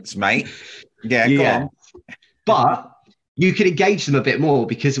science, mate. Yeah, go on. But you can engage them a bit more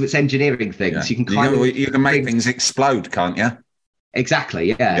because it's engineering things. Yeah. You can make things explode, can't you?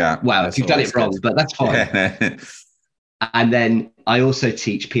 Exactly. Yeah. Well, if you've done it wrong, but that's fine. Yeah. And then I also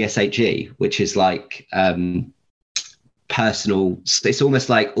teach PSHE, which is like personal. It's almost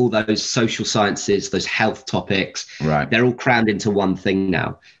like all those social sciences, those health topics. Right. They're all crammed into one thing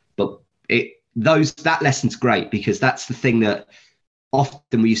now. But that lesson's great because that's the thing that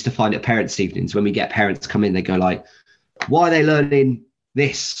often we used to find at parents' evenings when we get parents come in. They go like, "Why are they learning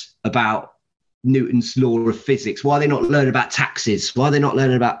this about Newton's law of physics? Why are they not learning about taxes? Why are they not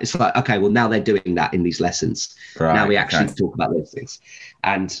learning about..." It's like, okay, well, now they're doing that in these lessons. Right, now we actually talk about those things.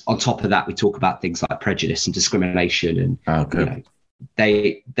 And on top of that, we talk about things like prejudice and discrimination. And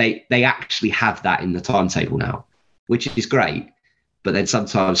they actually have that in the timetable now, which is great. But then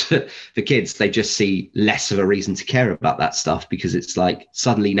sometimes for kids, they just see less of a reason to care about that stuff because it's like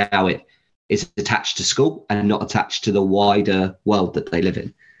suddenly now it is attached to school and not attached to the wider world that they live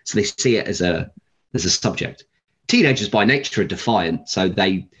in. So they see it as a subject. Teenagers by nature are defiant, so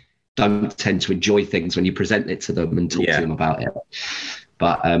they don't tend to enjoy things when you present it to them and talk to them about it.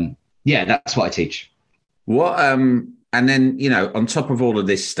 But that's what I teach. What and then on top of all of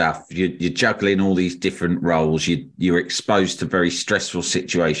this stuff, you're juggling all these different roles. You're exposed to very stressful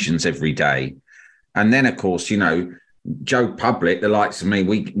situations every day, and then of course Joe Public, the likes of me,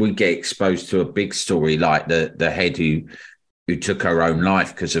 we get exposed to a big story like the head who took her own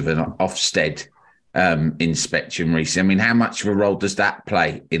life because of an Ofsted inspection recently. I mean, how much of a role does that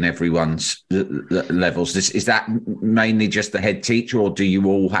play in everyone's levels? Is that mainly just the head teacher, or do you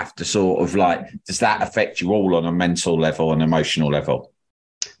all have to sort of does that affect you all on a mental level and emotional level?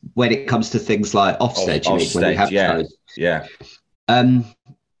 When it comes to things like Ofsted, you mean, when we have those? Yeah.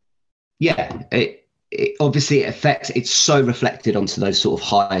 It obviously affects, it's so reflected onto those sort of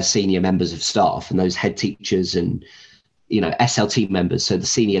higher senior members of staff and those head teachers and, SLT members. So the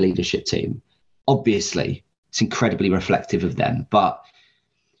senior leadership team, obviously it's incredibly reflective of them, but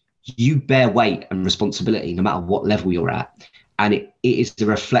you bear weight and responsibility no matter what level you're at. And it is the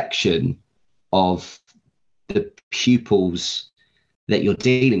reflection of the pupils that you're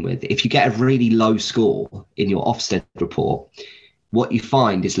dealing with. If you get a really low score in your Ofsted report, what you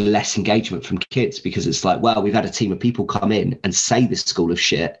find is less engagement from kids, because it's like, well, we've had a team of people come in and say this school is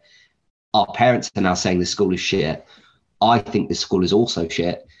shit. Our parents are now saying this school is shit. I think this school is also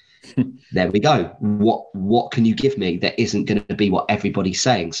shit. There we go. What can you give me that isn't going to be what everybody's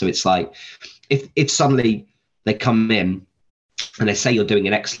saying? So it's like, if suddenly they come in and they say you're doing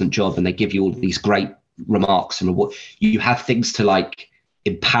an excellent job and they give you all these great remarks and what you have things to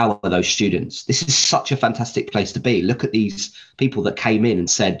empower those students. This is such a fantastic place to be. Look at these people that came in and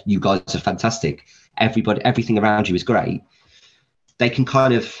said, you guys are fantastic. Everything around you is great. They can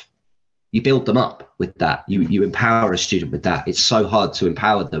you build them up with that. You empower a student with that. It's so hard to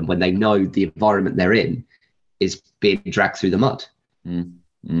empower them when they know the environment they're in is being dragged through the mud. Me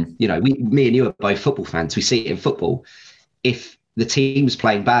and you are both football fans. We see it in football. If the team's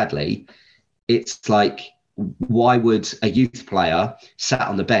playing badly, it's like, why would a youth player sat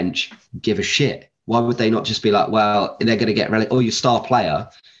on the bench give a shit? Why would they not just be like, well, they're going to get relegated? Oh, your star player,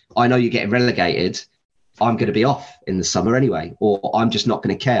 I know you're getting relegated. I'm going to be off in the summer anyway, or I'm just not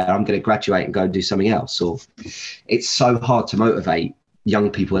going to care. I'm going to graduate and go and do something else. Or it's so hard to motivate young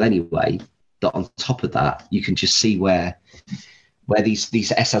people anyway, that on top of that, you can just see where these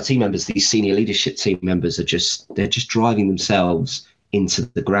SLT members, these senior leadership team members they're just driving themselves into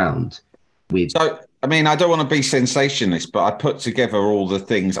the ground with. So, I mean, I don't want to be sensationalist, but I put together all the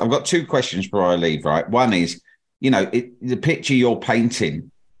things. I've got two questions before I leave, right? One is, the picture you're painting,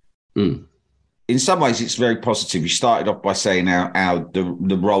 in some ways it's very positive. You started off by saying how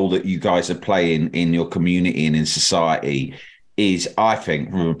the role that you guys are playing in your community and in society is, I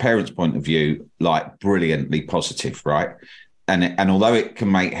think, from a parent's point of view, brilliantly positive, right? And although it can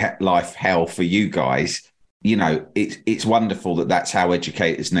make life hell for you guys, it's wonderful that that's how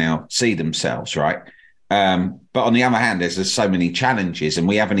educators now see themselves, right? But on the other hand, there's so many challenges, and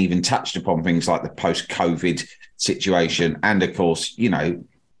we haven't even touched upon things like the post-COVID situation, and of course,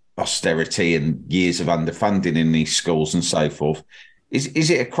 austerity and years of underfunding in these schools and so forth. Is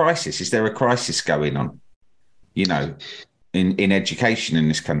it a crisis? Is there a crisis going on, in education in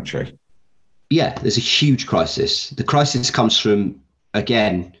this country? Yeah, there's a huge crisis. The crisis comes from,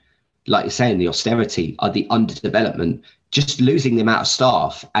 again, like you're saying, the austerity, the underdevelopment, just losing the amount of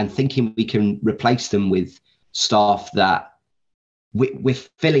staff and thinking we can replace them with staff that we're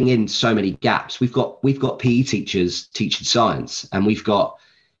filling in so many gaps. We've got PE teachers teaching science, and we've got,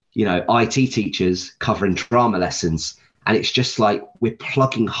 IT teachers covering drama lessons. And it's just like we're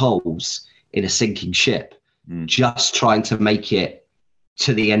plugging holes in a sinking ship, just trying to make it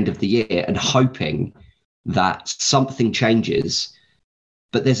to the end of the year and hoping that something changes.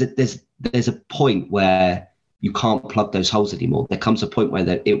 But there's a point where you can't plug those holes anymore. There comes a point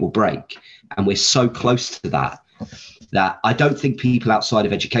where it will break. And we're so close to that I don't think people outside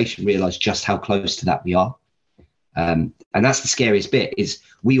of education realize just how close to that we are. And that's the scariest bit, is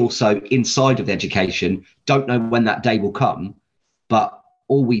we also, inside of education, don't know when that day will come. But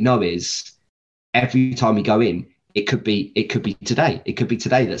all we know is every time we go in, it could be today. It could be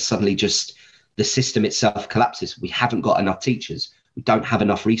today that suddenly just the system itself collapses. We haven't got enough teachers. We don't have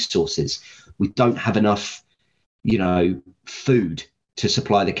enough resources. We don't have enough, food to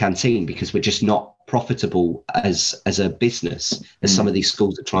supply the canteen, because we're just not profitable as a business as some of these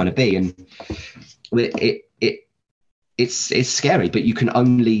schools are trying to be. And it's scary, but you can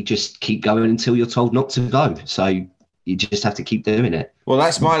only just keep going until you're told not to go. So you just have to keep doing it. Well,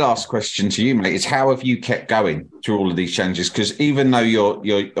 that's my last question to you, mate, is how have you kept going through all of these changes? Because even though you're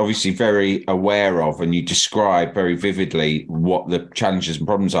obviously very aware of, and you describe very vividly what the challenges and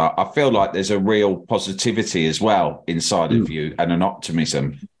problems are, I feel like there's a real positivity as well inside of you, and an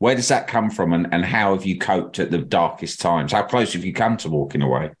optimism. Where does that come from, and how have you coped at the darkest times? How close have you come to walking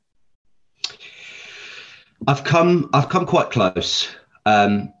away? I've come quite close,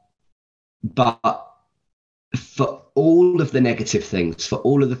 but for all of the negative things, for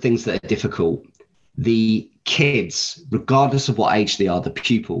all of the things that are difficult, the kids, regardless of what age they are, the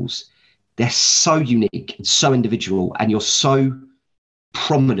pupils, they're so unique and so individual, and you're so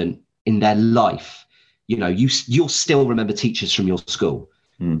prominent in their life. You know, you'll still remember teachers from your school,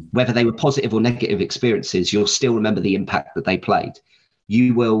 whether they were positive or negative experiences. You'll still remember the impact that they played.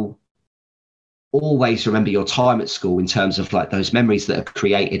 You will always remember your time at school in terms of like those memories that are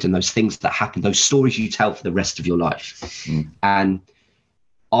created and those things that happen, those stories you tell for the rest of your life. And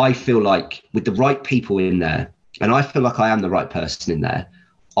I feel like with the right people in there, and I feel like I am the right person in there,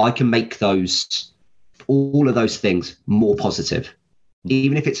 I can make all of those things more positive,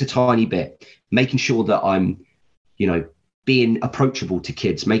 even if it's a tiny bit, making sure that I'm, being approachable to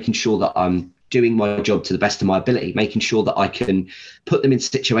kids, making sure that I'm doing my job to the best of my ability, making sure that I can put them in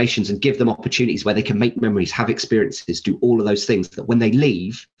situations and give them opportunities where they can make memories, have experiences, do all of those things, that when they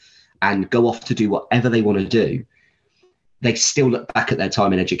leave and go off to do whatever they want to do, they still look back at their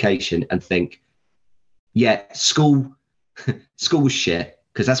time in education and think, yeah, school was shit,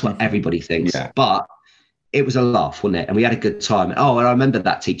 because that's what everybody thinks. Yeah. But it was a laugh, wasn't it? And we had a good time. Oh, and I remember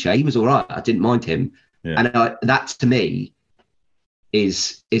that teacher. He was all right. I didn't mind him. Yeah. And that to me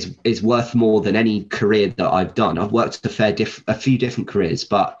is worth more than any career that I've done. I've worked a few different careers,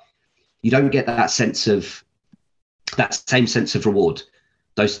 but you don't get that same sense of reward.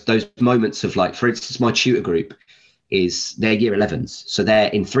 Those moments of, like, for instance, my tutor group they're year 11s. So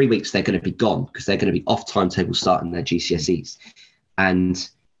in 3 weeks, they're going to be gone because they're going to be off timetable starting their GCSEs. And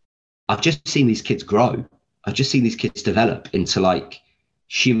I've just seen these kids grow. I've just seen these kids develop into like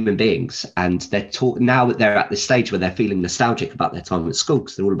human beings. And now that they're at this stage where they're feeling nostalgic about their time at school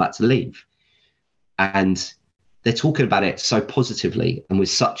because they're all about to leave. And they're talking about it so positively and with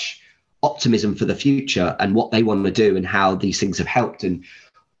such optimism for the future and what they want to do and how these things have helped. And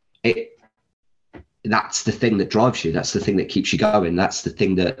that's the thing that drives you. That's the thing that keeps you going. That's the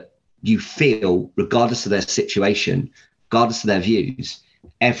thing that you feel, regardless of their situation, regardless of their views,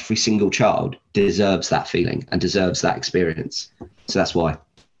 every single child deserves that feeling and deserves that experience. So that's why.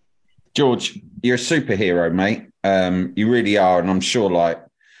 George, you're a superhero, mate. You really are. And I'm sure,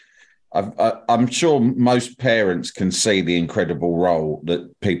 I'm sure most parents can see the incredible role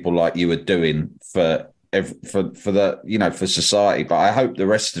that people like you are doing for society. But I hope the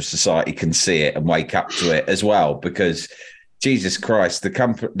rest of society can see it and wake up to it as well, because Jesus Christ,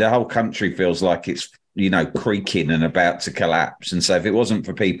 the whole country feels like it's, creaking and about to collapse. And so if it wasn't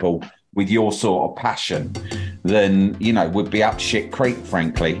for people with your sort of passion, then, we'd be up shit creek,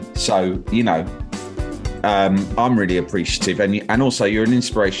 frankly. So, I'm really appreciative. And also, you're an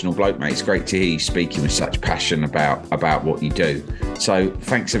inspirational bloke, mate. It's great to hear you speaking with such passion about what you do. So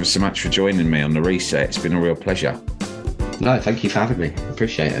thanks ever so much for joining me on The Reset. It's been a real pleasure. No, thank you for having me.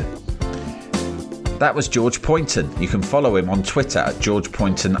 Appreciate it. That was George Pointon. You can follow him on Twitter at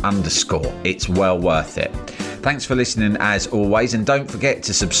GeorgePointon_. It's well worth it. Thanks for listening as always, and don't forget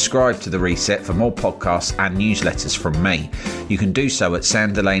to subscribe to The Reset for more podcasts and newsletters from me. You can do so at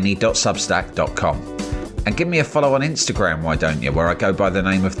samdelaney.substack.com. And give me a follow on Instagram, why don't you, where I go by the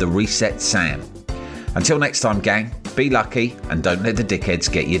name of The Reset Sam. Until next time, gang, be lucky and don't let the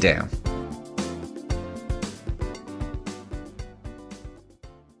dickheads get you down.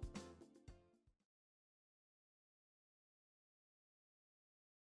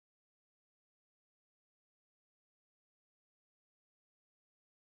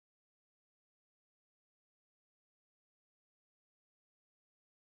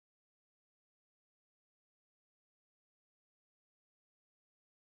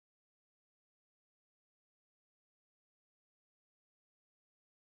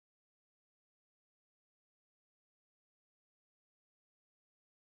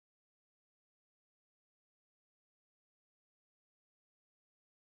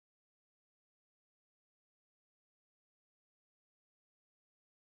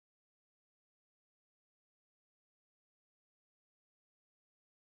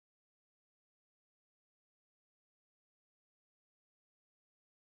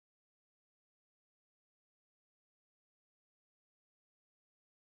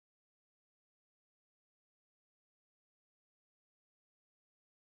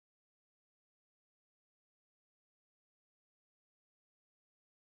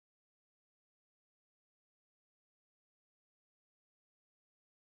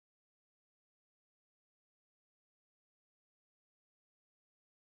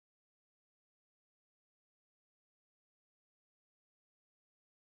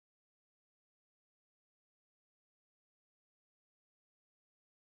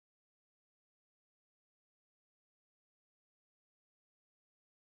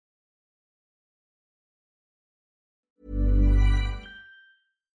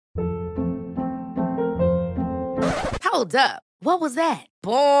 Hold up. What was that?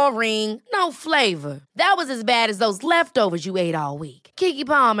 Boring. No flavor. That was as bad as those leftovers you ate all week. Keke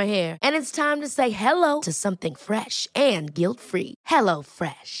Palmer here, and it's time to say hello to something fresh and guilt-free. Hello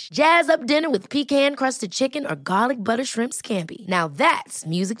Fresh. Jazz up dinner with pecan-crusted chicken or garlic butter shrimp scampi. Now that's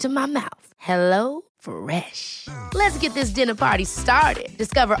music to my mouth. Hello Fresh. Let's get this dinner party started.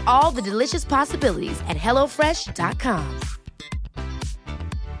 Discover all the delicious possibilities at hellofresh.com.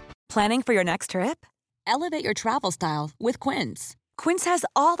 Planning for your next trip? Elevate your travel style with Quince. Quince has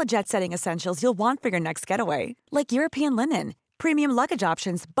all the jet-setting essentials you'll want for your next getaway, like European linen, premium luggage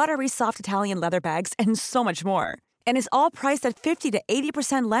options, buttery soft Italian leather bags, and so much more. And is all priced at 50 to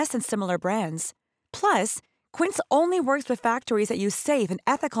 80% less than similar brands. Plus, Quince only works with factories that use safe and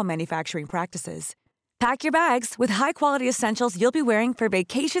ethical manufacturing practices. Pack your bags with high-quality essentials you'll be wearing for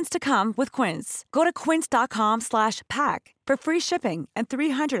vacations to come with Quince. Go to quince.com/pack for free shipping and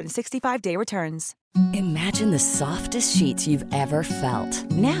 365-day returns. Imagine the softest sheets you've ever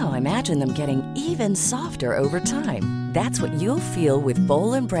felt. Now imagine them getting even softer over time. That's what you'll feel with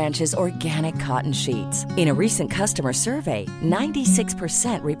Boll & Branch's organic cotton sheets. In a recent customer survey,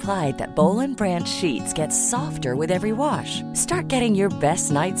 96% replied that Boll & Branch sheets get softer with every wash. Start getting your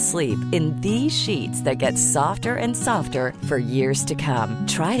best night's sleep in these sheets that get softer and softer for years to come.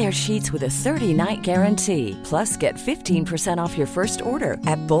 Try their sheets with a 30-night guarantee. Plus, get 15% off your first order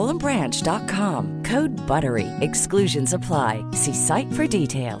at bollandbranch.com. Code BUTTERY. Exclusions apply. See site for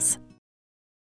details.